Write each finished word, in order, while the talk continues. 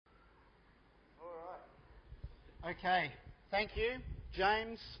Okay, thank you,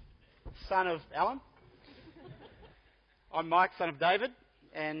 James, son of Alan. I'm Mike, son of David,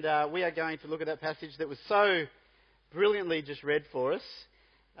 and we are going to look at that passage that was so brilliantly just read for us.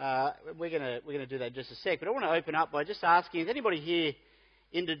 We're going to do that in just a sec, but I want to open up by just asking, is anybody here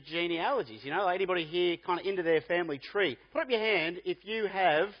into genealogies? You know, anybody here kind of into their family tree? Put up your hand if you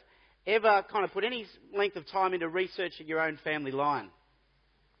have ever kind of put any length of time into researching your own family line.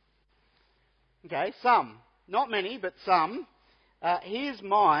 Okay, some. Not many, but some. Here's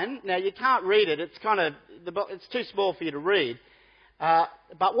mine. Now, you can't read it. It's too small for you to read.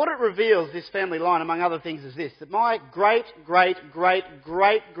 But what it reveals, this family line, among other things, is this: that my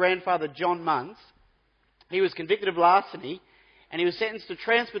great-great-great-great-grandfather, John Munns, he was convicted of larceny, and he was sentenced to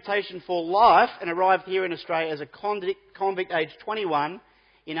transportation for life and arrived here in Australia as a convict aged 21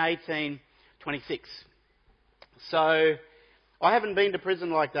 in 1826. So I haven't been to prison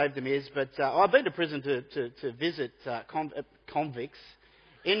like Dave Demers, but I've been to prison to visit convicts,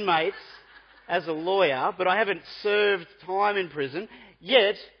 inmates, as a lawyer, but I haven't served time in prison,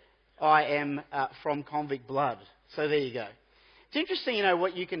 yet I am from convict blood. So there you go. It's interesting, you know,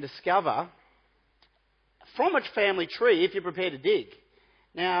 what you can discover from a family tree if you're prepared to dig.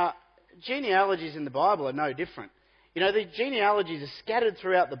 Now, genealogies in the Bible are no different. You know, the genealogies are scattered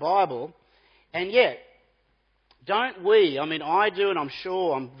throughout the Bible, and yet, don't we, I mean I do, and I'm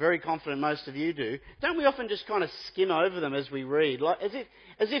sure, I'm very confident most of you do, don't we often just kind of skim over them as we read? Like, as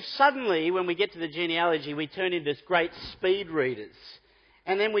if suddenly when we get to the genealogy we turn into great speed readers.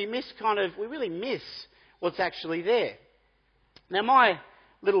 And then we really miss what's actually there. Now my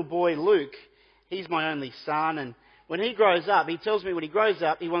little boy Luke, he's my only son, and when he grows up, he tells me when he grows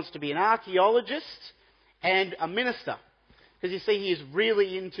up he wants to be an archaeologist and a minister. Because you see, he is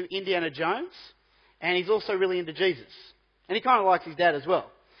really into Indiana Jones. And he's also really into Jesus. And he kind of likes his dad as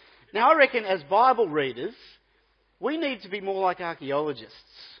well. Now, I reckon as Bible readers, we need to be more like archaeologists.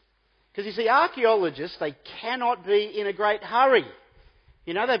 Because you see, archaeologists, they cannot be in a great hurry.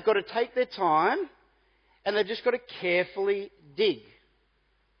 You know, they've got to take their time, and they've just got to carefully dig.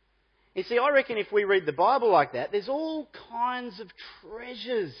 You see, I reckon if we read the Bible like that, there's all kinds of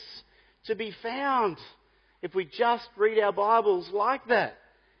treasures to be found if we just read our Bibles like that.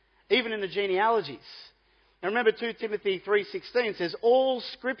 Even in the genealogies. Now remember 2 Timothy 3:16 says, all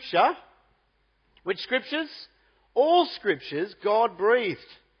Scripture, which Scriptures? All Scriptures, God breathed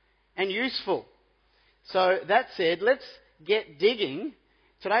and useful. So that said, let's get digging.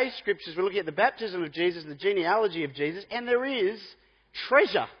 Today's Scriptures, we're looking at the baptism of Jesus, the genealogy of Jesus, and there is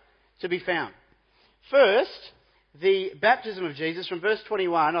treasure to be found. First, the baptism of Jesus from verse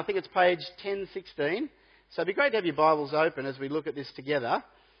 21, I think it's page 1016. So it'd be great to have your Bibles open as we look at this together.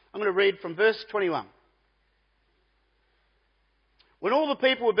 I'm going to read from verse 21. When all the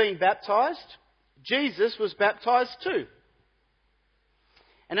people were being baptised, Jesus was baptised too.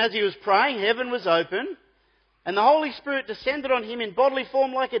 And as he was praying, heaven was open, and the Holy Spirit descended on him in bodily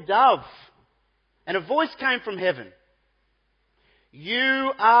form like a dove. And a voice came from heaven.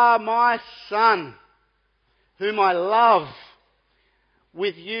 You are my Son, whom I love.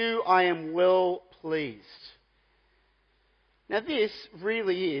 With you I am well pleased. Now this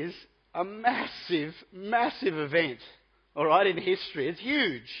really is a massive, massive event, all right, in history. It's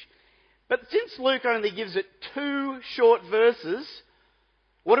huge. But since Luke only gives it 2 short verses,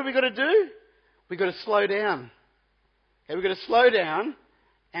 what have we got to do? We've got to slow down. Okay, we've got to slow down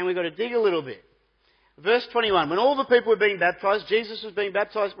and we've got to dig a little bit. Verse 21, when all the people were being baptised, Jesus was being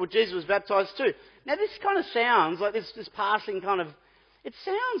baptised, well, Jesus was baptised too. Now this kind of sounds like this passing kind of, it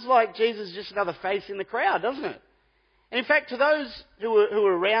sounds like Jesus is just another face in the crowd, doesn't it? And in fact, to those who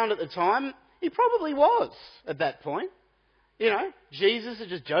were around at the time, he probably was at that point. You know, Jesus is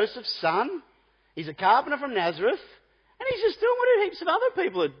just Joseph's son. He's a carpenter from Nazareth. And he's just doing what heaps of other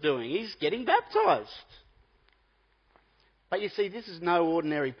people are doing. He's getting baptised. But you see, this is no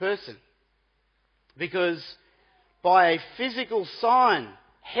ordinary person. Because by a physical sign,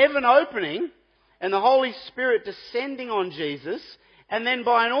 heaven opening and the Holy Spirit descending on Jesus, and then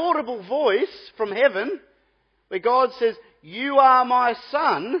by an audible voice from heaven, where God says, you are my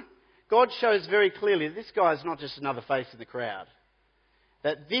Son, God shows very clearly that this guy is not just another face in the crowd.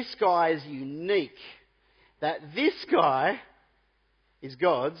 That this guy is unique. That this guy is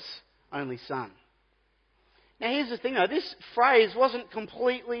God's only Son. Now here's the thing though, this phrase wasn't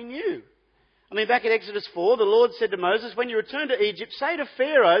completely new. I mean, back in Exodus 4, the Lord said to Moses, when you return to Egypt, say to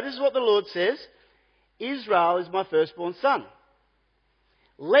Pharaoh, this is what the Lord says, Israel is my firstborn son.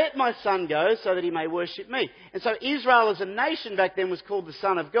 Let my son go so that he may worship me. And so Israel as a nation back then was called the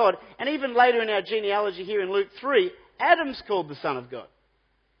Son of God. And even later in our genealogy here in Luke 3, Adam's called the Son of God.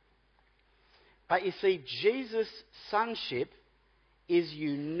 But you see, Jesus' sonship is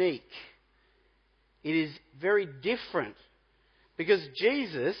unique. It is very different. Because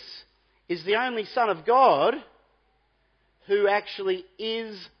Jesus is the only Son of God who actually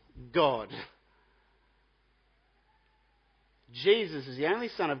is God. Jesus is the only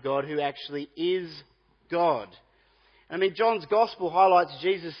Son of God who actually is God. I mean, John's Gospel highlights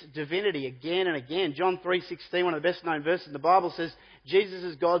Jesus' divinity again and again. John 3:16, one of the best-known verses in the Bible, says Jesus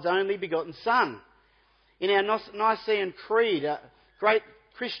is God's only begotten Son. In our Nicene Creed, a great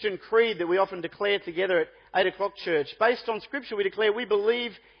Christian creed that we often declare together at 8 o'clock church, based on Scripture, we declare we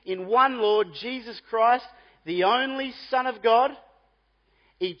believe in one Lord, Jesus Christ, the only Son of God,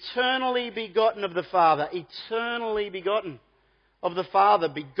 eternally begotten of the Father. Eternally begotten of the Father.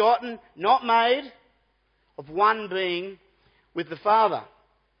 Begotten, not made, of one being with the Father.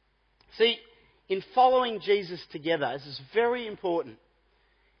 See, in following Jesus together, this is very important.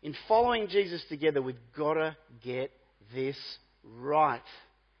 In following Jesus together, we've got to get this right.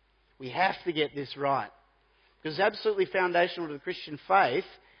 We have to get this right. Because it's absolutely foundational to the Christian faith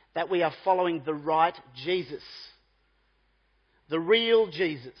that we are following the right Jesus. The real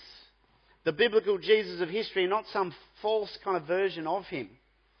Jesus. The biblical Jesus of history, not some false kind of version of him.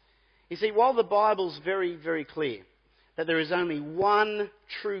 You see, while the Bible's very, very clear that there is only one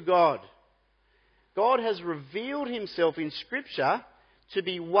true God, God has revealed himself in Scripture to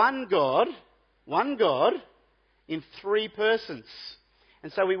be one God in three persons.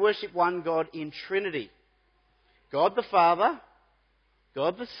 And so we worship one God in Trinity. God the Father,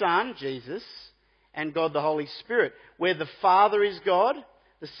 God the Son, Jesus, and God the Holy Spirit. Where the Father is God,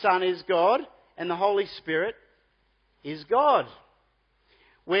 the Son is God, and the Holy Spirit is God.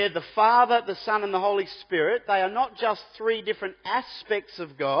 Where the Father, the Son, and the Holy Spirit, they are not just three different aspects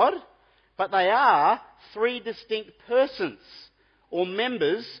of God, but they are three distinct persons or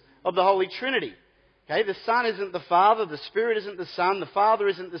members of the Holy Trinity. Okay, the Son isn't the Father, the Spirit isn't the Son, the Father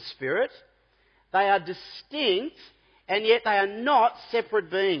isn't the Spirit. They are distinct, and yet they are not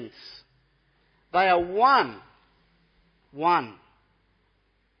separate beings. They are one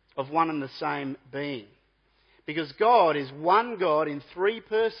of one and the same being. Because God is one God in three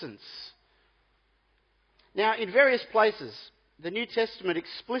persons. Now, in various places, the New Testament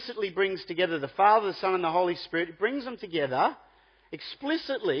explicitly brings together the Father, the Son, and the Holy Spirit. It brings them together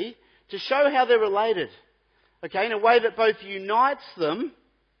explicitly to show how they're related. Okay, in a way that both unites them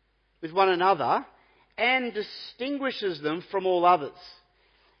with one another and distinguishes them from all others.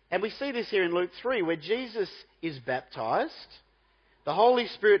 And we see this here in Luke 3, where Jesus is baptized. The Holy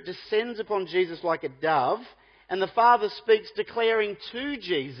Spirit descends upon Jesus like a dove, and the Father speaks, declaring to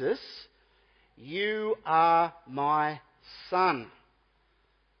Jesus, "You are my Son."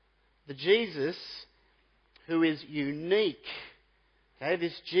 The Jesus who is unique. Okay,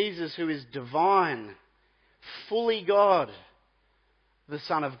 this Jesus who is divine, fully God, the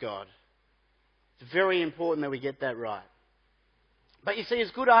Son of God. It's very important that we get that right. But you see,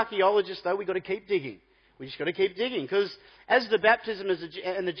 as good archaeologists, though, we've got to keep digging. We just got to keep digging, because as the baptism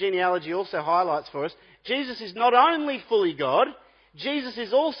and the genealogy also highlights for us, Jesus is not only fully God, Jesus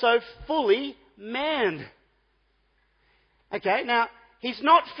is also fully man. Okay, now, he's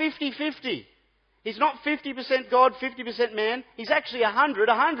not 50-50. He's not 50% God, 50% man. He's actually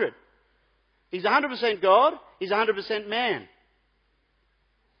 100-100. He's 100% God, he's 100% man.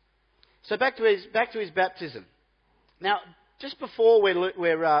 So back to his baptism. Now, just before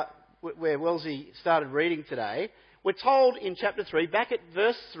where Wellesley started reading today, we're told in chapter 3, back at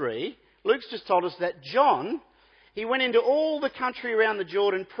verse 3, Luke's just told us that John, he went into all the country around the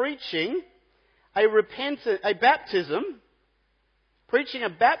Jordan preaching a baptism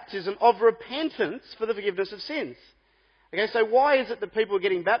of repentance for the forgiveness of sins. Okay, so why is it that people are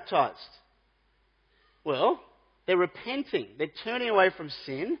getting baptized? Well, they're repenting. They're turning away from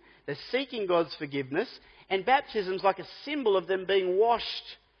sin. They're seeking God's forgiveness. And baptism's like a symbol of them being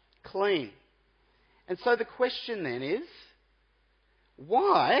washed clean. And so the question then is,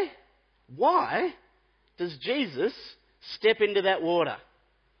 why does Jesus step into that water?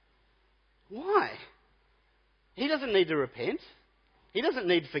 Why? He doesn't need to repent. He doesn't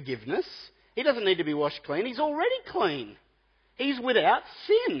need forgiveness. He doesn't need to be washed clean. He's already clean. He's without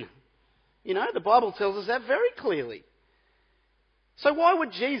sin. You know, the Bible tells us that very clearly. So why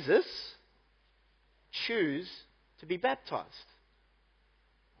would Jesus choose to be baptized?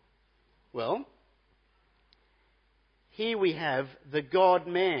 Well, here we have the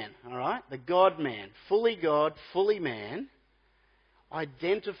God-man, all right? The God-man, fully God, fully man,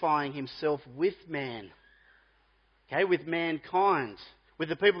 identifying himself with man, okay, with mankind, with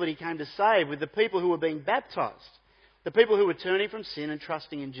the people that he came to save, with the people who were being baptized, the people who were turning from sin and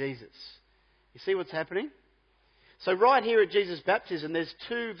trusting in Jesus. You see what's happening? So right here at Jesus' baptism, there's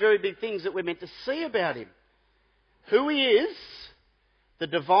two very big things that we're meant to see about him. Who he is, the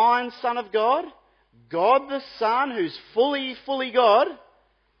divine Son of God, God the Son, who's fully God.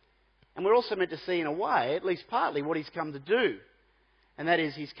 And we're also meant to see, in a way, at least partly, what he's come to do. And that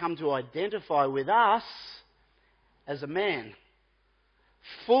is, he's come to identify with us as a man.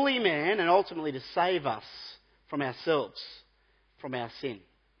 Fully man, and ultimately to save us from ourselves, from our sin.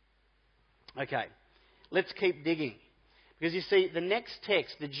 Okay, let's keep digging. Because you see, the next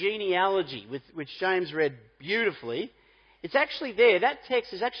text, the genealogy, which James read beautifully, it's actually there. That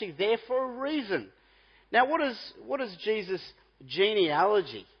text is actually there for a reason. Now, what does Jesus'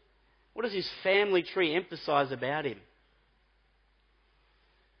 genealogy, what does his family tree emphasise about him?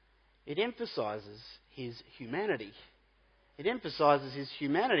 It emphasises his humanity. It emphasises his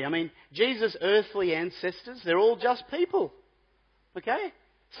humanity. I mean, Jesus' earthly ancestors, they're all just people. Okay?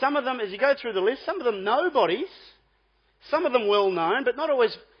 Some of them, as you go through the list, some of them nobodies. Some of them well known, but not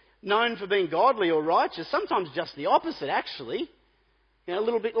always known for being godly or righteous. Sometimes just the opposite, actually. You know, a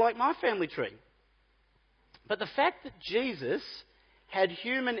little bit like my family tree. But the fact that Jesus had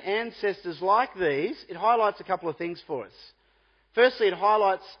human ancestors like these, it highlights a couple of things for us. Firstly, it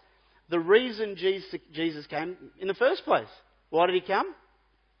highlights the reason Jesus came in the first place. Why did he come?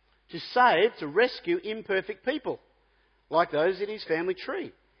 To save, to rescue imperfect people, like those in his family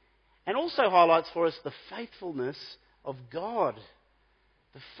tree. And also highlights for us the faithfulness of God.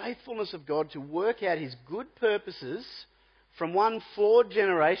 The faithfulness of God to work out his good purposes from one flawed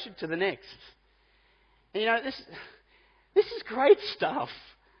generation to the next. And you know, this is great stuff.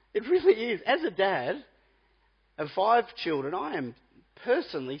 It really is. As a dad of 5 children, I am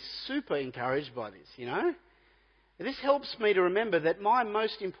personally super encouraged by this, you know. This helps me to remember that my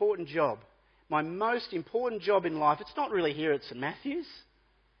most important job in life, it's not really here at St Matthew's.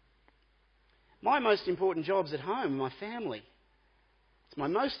 My most important job's at home, my family. It's my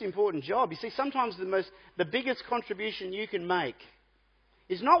most important job. You see, sometimes the biggest contribution you can make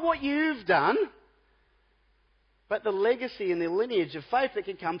is not what you've done, but the legacy and the lineage of faith that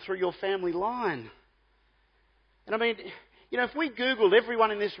can come through your family line. And I mean, you know, if we Googled everyone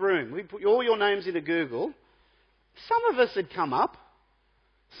in this room, we put all your names into Google, some of us would come up,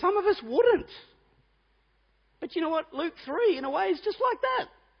 some of us wouldn't. But you know what? Luke 3, in a way, is just like that.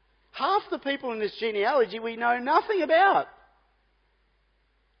 Half the people in this genealogy we know nothing about,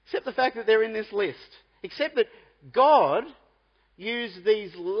 except the fact that they're in this list. Except that God used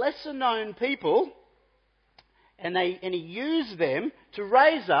these lesser-known people, and he used them to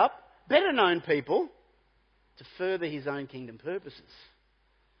raise up better-known people to further his own kingdom purposes.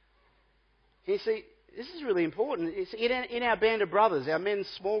 And you see, this is really important. It's in our band of brothers, our men's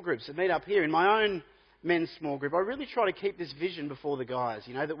small groups that meet up here, in my own men's small group, I really try to keep this vision before the guys,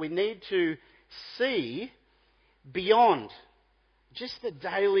 you know, that we need to see beyond just the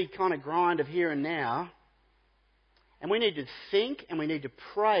daily kind of grind of here and now, and we need to think and we need to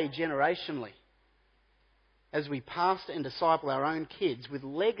pray generationally as we pastor and disciple our own kids with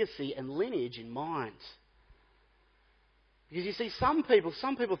legacy and lineage in mind. Because you see, some people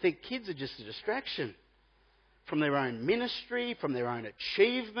think kids are just a distraction from their own ministry, from their own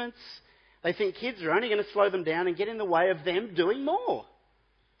achievements. They think kids are only going to slow them down and get in the way of them doing more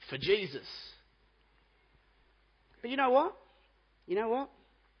for Jesus. But you know what?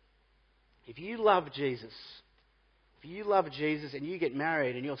 If you love Jesus and you get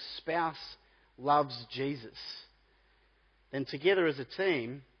married and your spouse loves Jesus, then together as a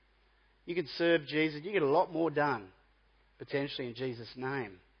team, you can serve Jesus. You get a lot more done, potentially, in Jesus'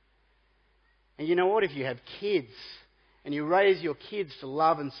 name. And you know what? If you have kids and you raise your kids to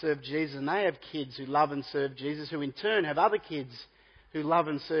love and serve Jesus, and they have kids who love and serve Jesus, who in turn have other kids who love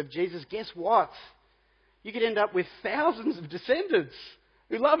and serve Jesus, guess what? You could end up with thousands of descendants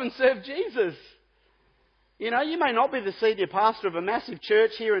who love and serve Jesus. You know, you may not be the senior pastor of a massive church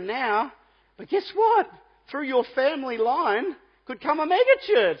here and now, but guess what? Through your family line could come a mega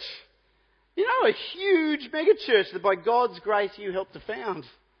church. You know, a huge mega church that by God's grace you helped to found.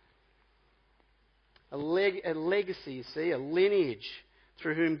 A legacy, you see, a lineage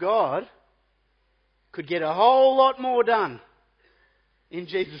through whom God could get a whole lot more done in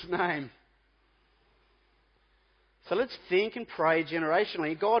Jesus' name. So let's think and pray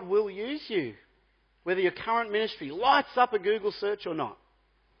generationally. God will use you, whether your current ministry lights up a Google search or not.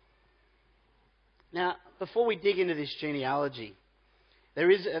 Now, before we dig into this genealogy, there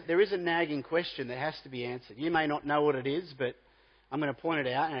is a nagging question that has to be answered. You may not know what it is, but I'm going to point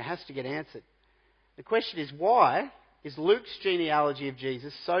it out, and it has to get answered. The question is, why is Luke's genealogy of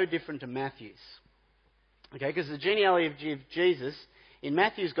Jesus so different to Matthew's? Okay, because the genealogy of Jesus in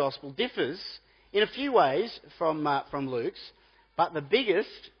Matthew's Gospel differs in a few ways from Luke's, but the biggest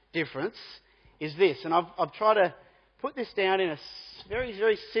difference is this, and I've tried to put this down in a very,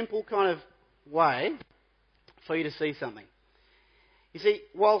 very simple kind of way for you to see something. You see,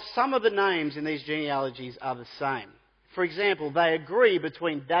 while some of the names in these genealogies are the same, for example, they agree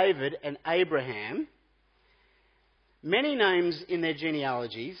between David and Abraham, many names in their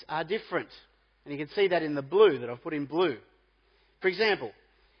genealogies are different. And you can see that in the blue, that I've put in blue. For example,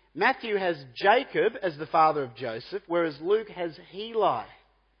 Matthew has Jacob as the father of Joseph, whereas Luke has Heli.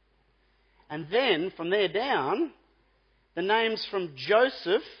 And then, from there down, the names from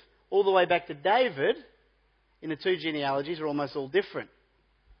Joseph all the way back to David in the two genealogies are almost all different.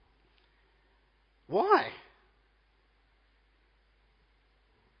 Why?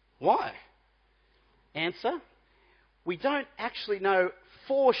 Why? Answer: we don't actually know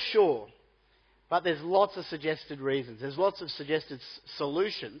for sure, but there's lots of suggested reasons. There's lots of suggested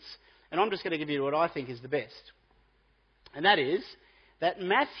solutions, and I'm just going to give you what I think is the best. And that is that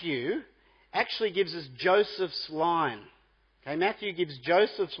Matthew actually gives us Joseph's line. Okay, Matthew gives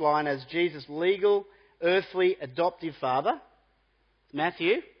Joseph's line as Jesus' legal, earthly, adoptive father,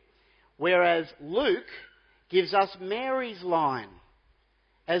 Matthew, whereas Luke gives us Mary's line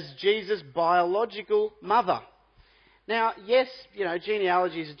as Jesus' biological mother. Now, yes,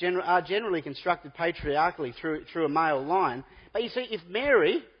 genealogies are generally constructed patriarchally through a male line, but you see, if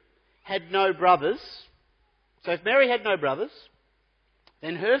Mary had no brothers,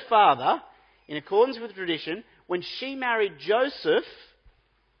 then her father, in accordance with tradition, when she married Joseph,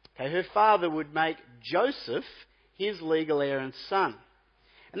 her father would make Joseph his legal heir and son.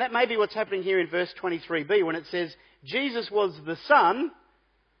 And that may be what's happening here in verse 23b when it says, Jesus was the son,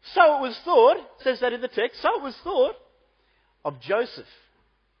 so it was thought, it says that in the text, so it was thought, of Joseph,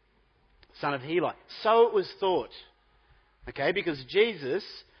 son of Heli. So it was thought. Okay, because Jesus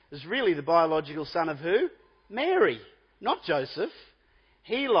is really the biological son of who? Mary, not Joseph.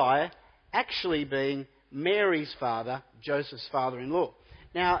 Heli actually being Mary's father, Joseph's father-in-law.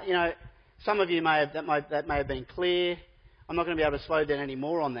 Now, some of you that may have been clear. I'm not going to be able to slow down any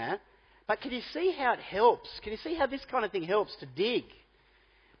more on that. But can you see how it helps? Can you see how this kind of thing helps to dig?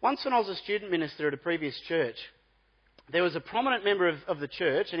 Once when I was a student minister at a previous church, there was a prominent member of the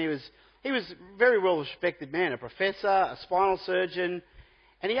church, and he was a very well-respected man, a professor, a spinal surgeon,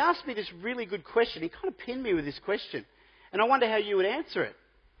 and he asked me this really good question. He kind of pinned me with this question, and I wonder how you would answer it.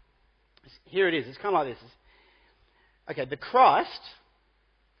 Here it is. It's kind of like this. Okay, the Christ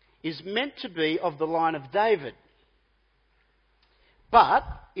is meant to be of the line of David. But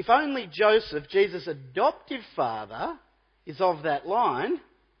if only Joseph, Jesus' adoptive father, is of that line,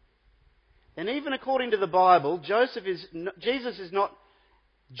 then even according to the Bible, Jesus is not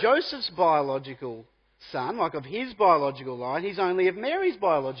Joseph's biological son, like of his biological line. He's only of Mary's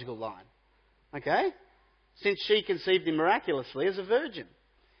biological line. Okay? Since she conceived him miraculously as a virgin.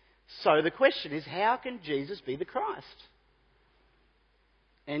 So the question is, how can Jesus be the Christ?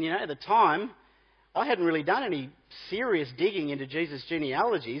 And at the time, I hadn't really done any serious digging into Jesus'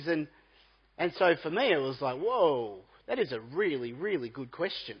 genealogies, and so for me it was like, whoa, that is a really, really good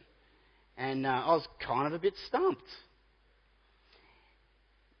question. And I was kind of a bit stumped.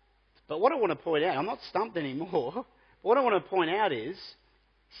 But what I want to point out, I'm not stumped anymore, but what I want to point out is,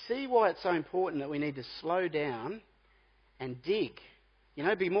 see why it's so important that we need to slow down and dig.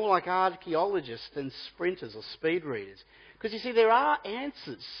 Be more like archaeologists than sprinters or speed readers. Because you see, there are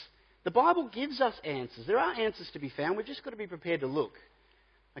answers. The Bible gives us answers. There are answers to be found. We've just got to be prepared to look.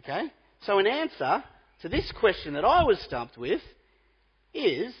 Okay? So an answer to this question that I was stumped with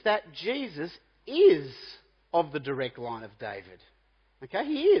is that Jesus is of the direct line of David. Okay?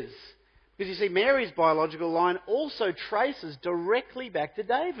 He is. Because you see, Mary's biological line also traces directly back to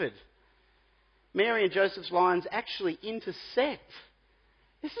David. Mary and Joseph's lines actually intersect.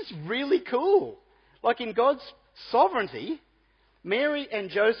 This is really cool. Like in God's sovereignty, Mary and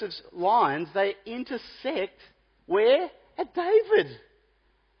Joseph's lines, they intersect where? At David.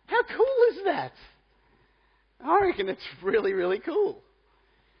 How cool is that? I reckon it's really, really cool.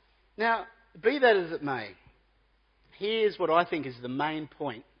 Now, be that as it may, here's what I think is the main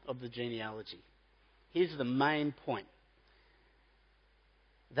point of the genealogy. Here's the main point.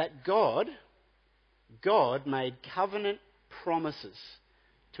 That God made covenant promises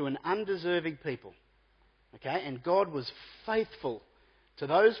to an undeserving people. Okay? And God was faithful to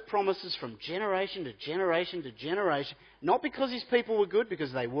those promises from generation to generation to generation. Not because his people were good,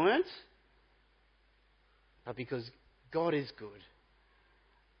 because they weren't, but because God is good.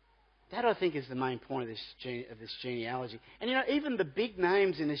 That, I think, is the main point of this genealogy. And even the big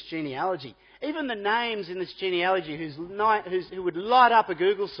names in this genealogy, even the names in this genealogy who would light up a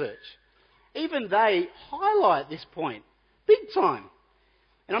Google search, even they highlight this point big time.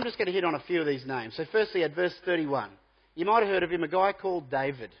 And I'm just going to hit on a few of these names. So firstly, at verse 31, you might have heard of him, a guy called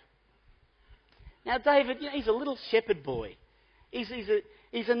David. Now David, he's a little shepherd boy. He's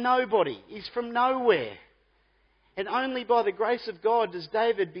a nobody. He's from nowhere. And only by the grace of God does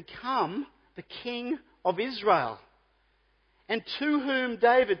David become the king of Israel. And to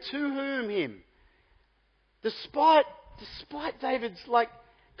whom him, despite David's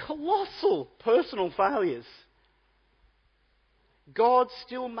colossal personal failures, God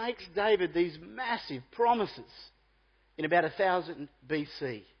still makes David these massive promises in about 1000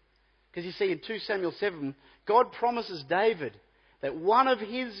 BC. Because you see in 2 Samuel 7, God promises David that one of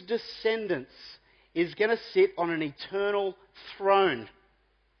his descendants is going to sit on an eternal throne.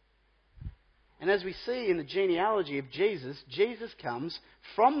 And as we see in the genealogy of Jesus, Jesus comes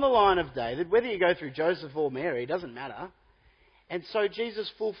from the line of David, whether you go through Joseph or Mary, it doesn't matter. And so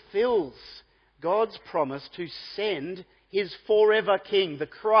Jesus fulfills God's promise to send his forever king, the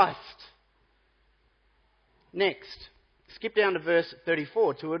Christ. Next, skip down to verse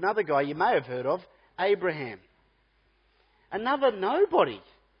 34 to another guy you may have heard of, Abraham. Another nobody.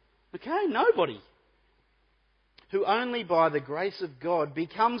 Okay, nobody. Who only by the grace of God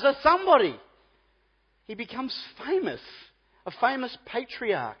becomes a somebody. He becomes famous, a famous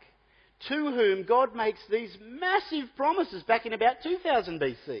patriarch, to whom God makes these massive promises back in about 2000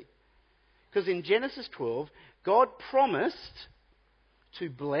 BC. Because in Genesis 12, God promised to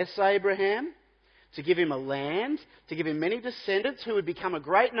bless Abraham, to give him a land, to give him many descendants who would become a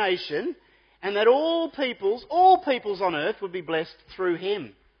great nation, and that all peoples on earth would be blessed through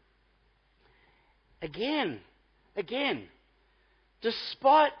him. Again,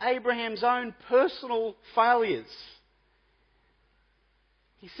 despite Abraham's own personal failures,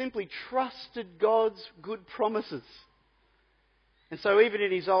 he simply trusted God's good promises. And so even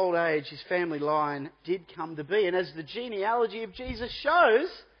in his old age, his family line did come to be. And as the genealogy of Jesus shows,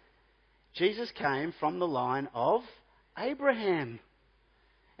 Jesus came from the line of Abraham.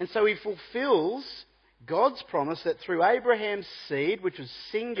 And so he fulfills God's promise that through Abraham's seed, which was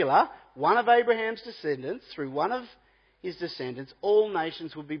singular, one of Abraham's descendants, through one of his descendants, all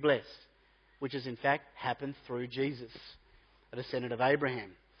nations would be blessed, which has in fact happened through Jesus, a descendant of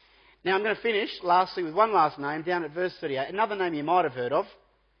Abraham. Now I'm going to finish, lastly, with one last name, down at verse 38. Another name you might have heard of,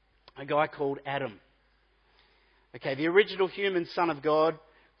 a guy called Adam. Okay, the original human son of God,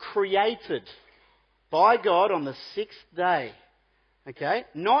 created by God on the sixth day. Okay,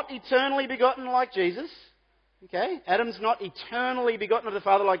 not eternally begotten like Jesus. Okay, Adam's not eternally begotten of the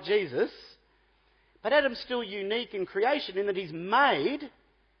Father like Jesus. But Adam's still unique in creation in that he's made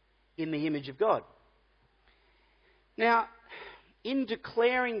in the image of God. Now, in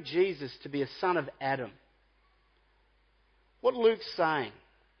declaring Jesus to be a son of Adam, what Luke's saying,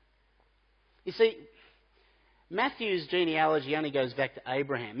 you see, Matthew's genealogy only goes back to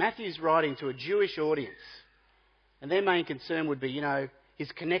Abraham. Matthew's writing to a Jewish audience, and their main concern would be,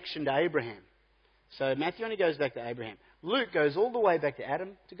 his connection to Abraham. So Matthew only goes back to Abraham. Luke goes all the way back to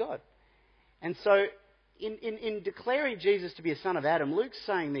Adam, to God. And so in declaring Jesus to be a son of Adam, Luke's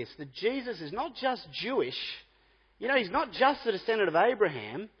saying this, that Jesus is not just Jewish. He's not just a descendant of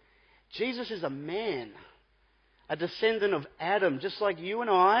Abraham. Jesus is a man, a descendant of Adam, just like you and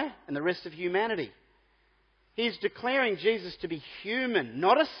I and the rest of humanity. He's declaring Jesus to be human,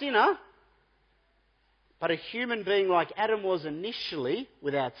 not a sinner, but a human being like Adam was initially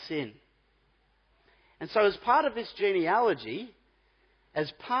without sin. And so as part of this genealogy,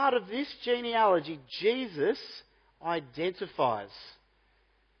 Jesus identifies.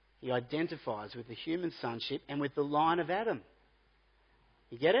 He identifies with the human sonship and with the line of Adam.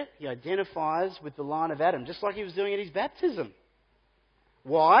 You get it? He identifies with the line of Adam, just like he was doing at his baptism.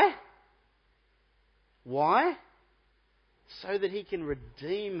 Why? Why? So that he can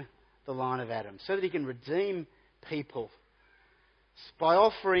redeem the line of Adam, so that he can redeem people by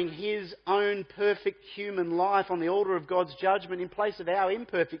offering his own perfect human life on the altar of God's judgment in place of our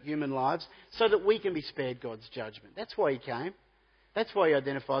imperfect human lives, so that we can be spared God's judgment. That's why he came. That's why he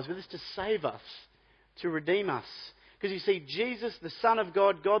identifies with us, to save us, to redeem us. Because you see, Jesus, the Son of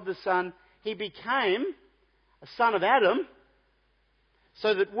God, God the Son, he became a son of Adam,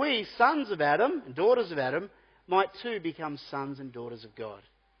 so that we, sons of Adam and daughters of Adam, might too become sons and daughters of God.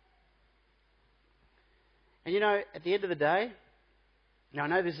 And at the end of the day, now I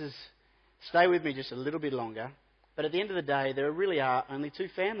know stay with me just a little bit longer, but at the end of the day, there really are only two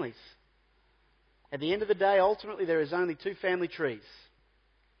families. At the end of the day, ultimately, there is only two family trees.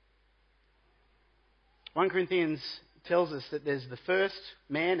 1 Corinthians tells us that there's the first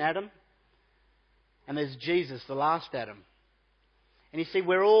man, Adam, and there's Jesus, the last Adam. And you see,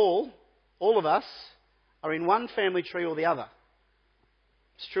 we're all of us, are in one family tree or the other.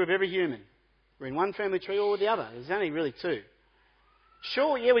 It's true of every human. We're in one family tree or the other. There's only really two.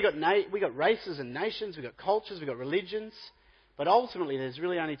 Sure, yeah, we got races and nations, we got cultures, we got religions, but ultimately there's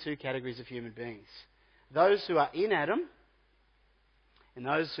really only two categories of human beings. Those who are in Adam and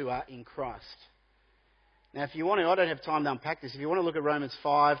those who are in Christ. Now, if you want to, I don't have time to unpack this. If you want to look at Romans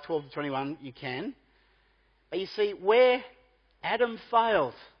 5, 12 to 21, you can. But you see, where Adam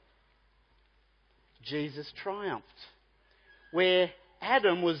failed, Jesus triumphed. Where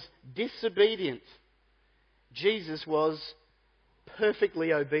Adam was disobedient, Jesus was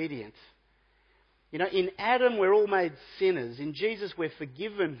perfectly obedient. You know, in Adam we're all made sinners. In Jesus we're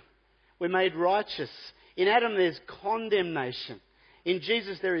forgiven. We're made righteous. In Adam there's condemnation. In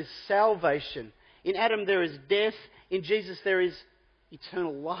Jesus there is salvation. In Adam there is death. In Jesus there is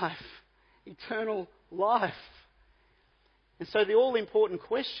eternal life. Eternal life. And so the all-important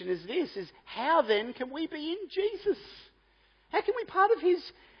question is this, is how then can we be in Jesus? How can we be part of his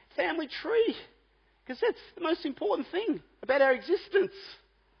family tree? Because that's the most important thing about our existence.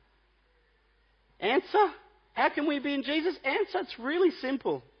 Answer, how can we be in Jesus? Answer, it's really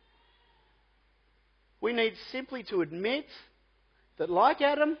simple. We need simply to admit that like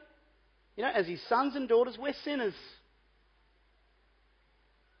Adam, you know, as his sons and daughters, we're sinners.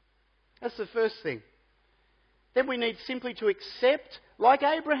 That's the first thing. Then we need simply to accept, like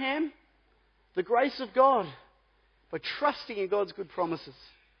Abraham, the grace of God by trusting in God's good promises.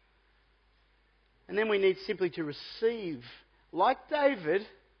 And then we need simply to receive, like David,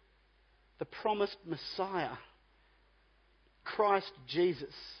 the promised Messiah, Christ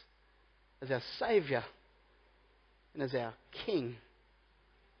Jesus, as our Saviour and as our King.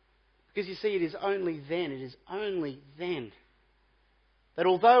 Because you see, it is only then that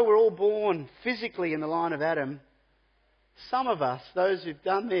although we're all born physically in the line of Adam, some of us, those who've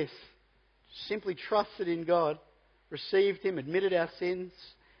done this, simply trusted in God, received him, admitted our sins,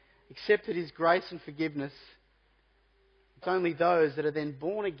 accepted his grace and forgiveness, it's only those that are then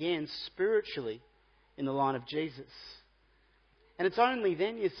born again spiritually in the line of Jesus. And it's only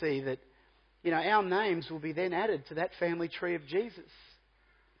then, you see, that our names will be then added to that family tree of Jesus.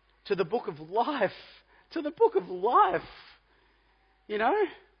 To the book of life. To the book of life.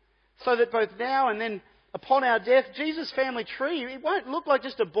 So that both now and then upon our death, Jesus' family tree, it won't look like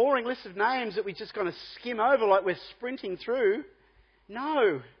just a boring list of names that we just kind of skim over like we're sprinting through.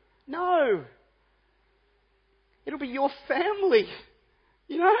 No. It'll be your family.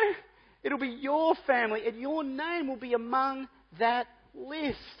 It'll be your family, and your name will be among that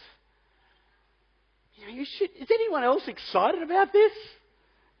list. Is anyone else excited about this?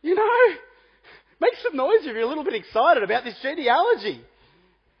 Make some noise if you're a little bit excited about this genealogy.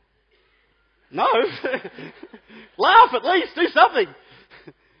 No? Laugh at least, do something.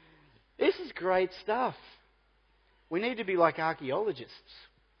 This is great stuff. We need to be like archaeologists.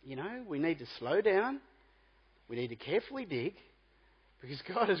 We need to slow down. We need to carefully dig, because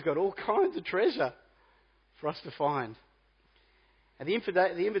God has got all kinds of treasure for us to find. And the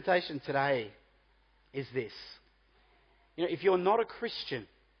invitation today is this. If you're not a Christian,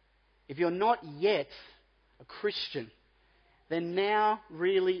 if you're not yet a Christian, then now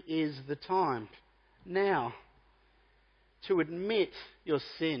really is the time. Now, to admit your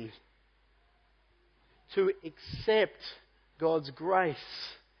sin, to accept God's grace,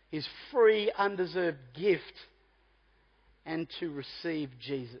 his free, undeserved gift, and to receive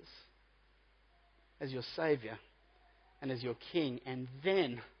Jesus as your Saviour and as your King. And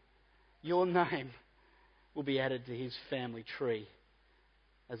then your name will be added to his family tree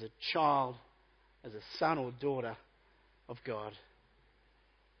as a child, as a son or daughter of God.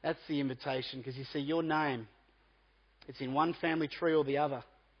 That's the invitation, because you see, your name, it's in one family tree or the other.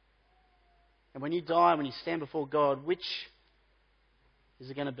 And when you die, when you stand before God, which is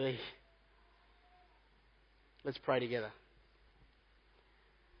it going to be? Let's pray together.